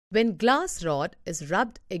When glass rod is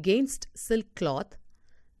rubbed against silk cloth,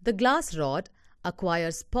 the glass rod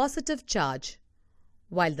acquires positive charge,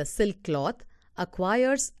 while the silk cloth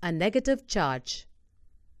acquires a negative charge.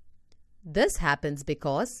 This happens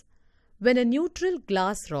because when a neutral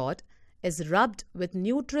glass rod is rubbed with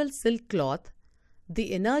neutral silk cloth,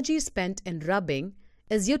 the energy spent in rubbing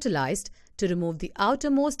is utilized to remove the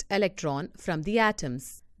outermost electron from the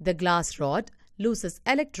atoms. The glass rod loses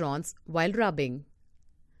electrons while rubbing.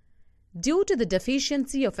 Due to the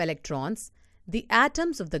deficiency of electrons, the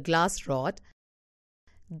atoms of the glass rod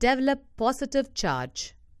develop positive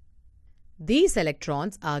charge. These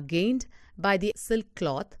electrons are gained by the silk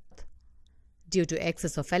cloth. Due to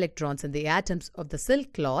excess of electrons in the atoms of the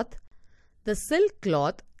silk cloth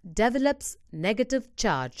develops negative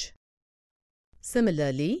charge.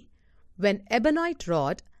 Similarly, when ebonite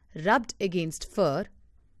rod rubbed against fur,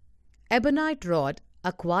 ebonite rod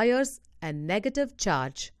acquires a negative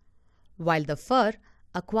charge, while the fur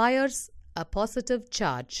acquires a positive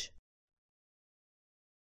charge.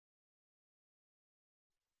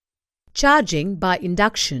 Charging by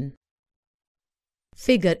induction.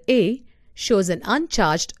 Figure A shows an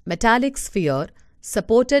uncharged metallic sphere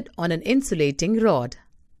supported on an insulating rod.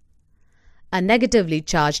 A negatively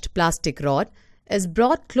charged plastic rod is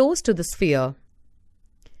brought close to the sphere.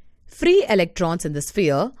 Free electrons in the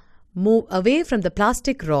sphere move away from the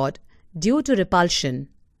plastic rod due to repulsion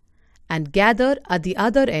and gather at the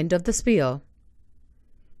other end of the sphere.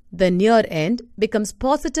 The near end becomes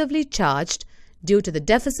positively charged due to the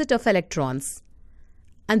deficit of electrons,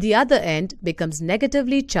 and the other end becomes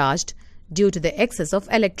negatively charged due to the excess of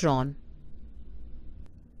electron.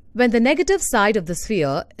 When the negative side of the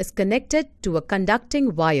sphere is connected to a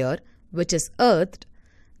conducting wire which is earthed,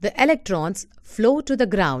 the electrons flow to the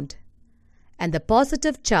ground, and the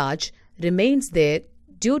positive charge remains there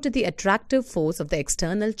due to the attractive force of the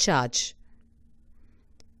external charge.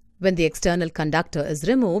 When the external conductor is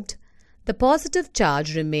removed, the positive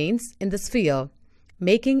charge remains in the sphere,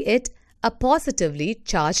 making it a positively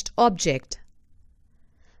charged object.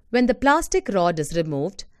 When the plastic rod is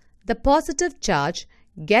removed, the positive charge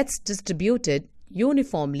gets distributed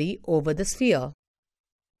uniformly over the sphere.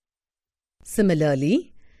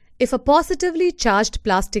 Similarly, if a positively charged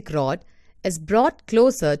plastic rod is brought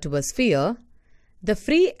closer to a sphere, the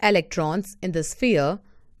free electrons in the sphere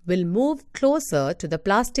will move closer to the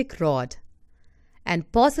plastic rod,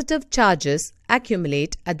 and positive charges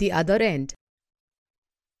accumulate at the other end.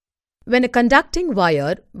 When a conducting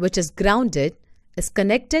wire which is grounded is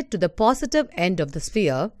connected to the positive end of the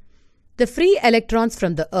sphere, the free electrons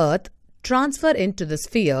from the earth transfer into the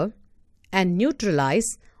sphere and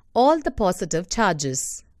neutralize all the positive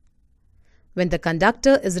charges. When the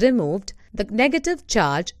conductor is removed, the negative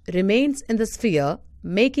charge remains in the sphere,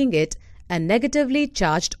 making it a negatively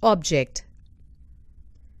charged object.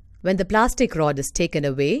 When the plastic rod is taken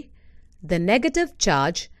away, the negative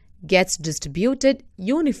charge gets distributed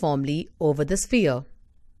uniformly over the sphere.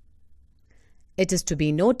 It is to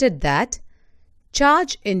be noted that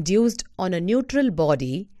charge induced on a neutral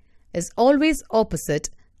body is always opposite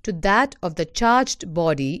to that of the charged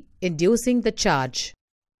body inducing the charge.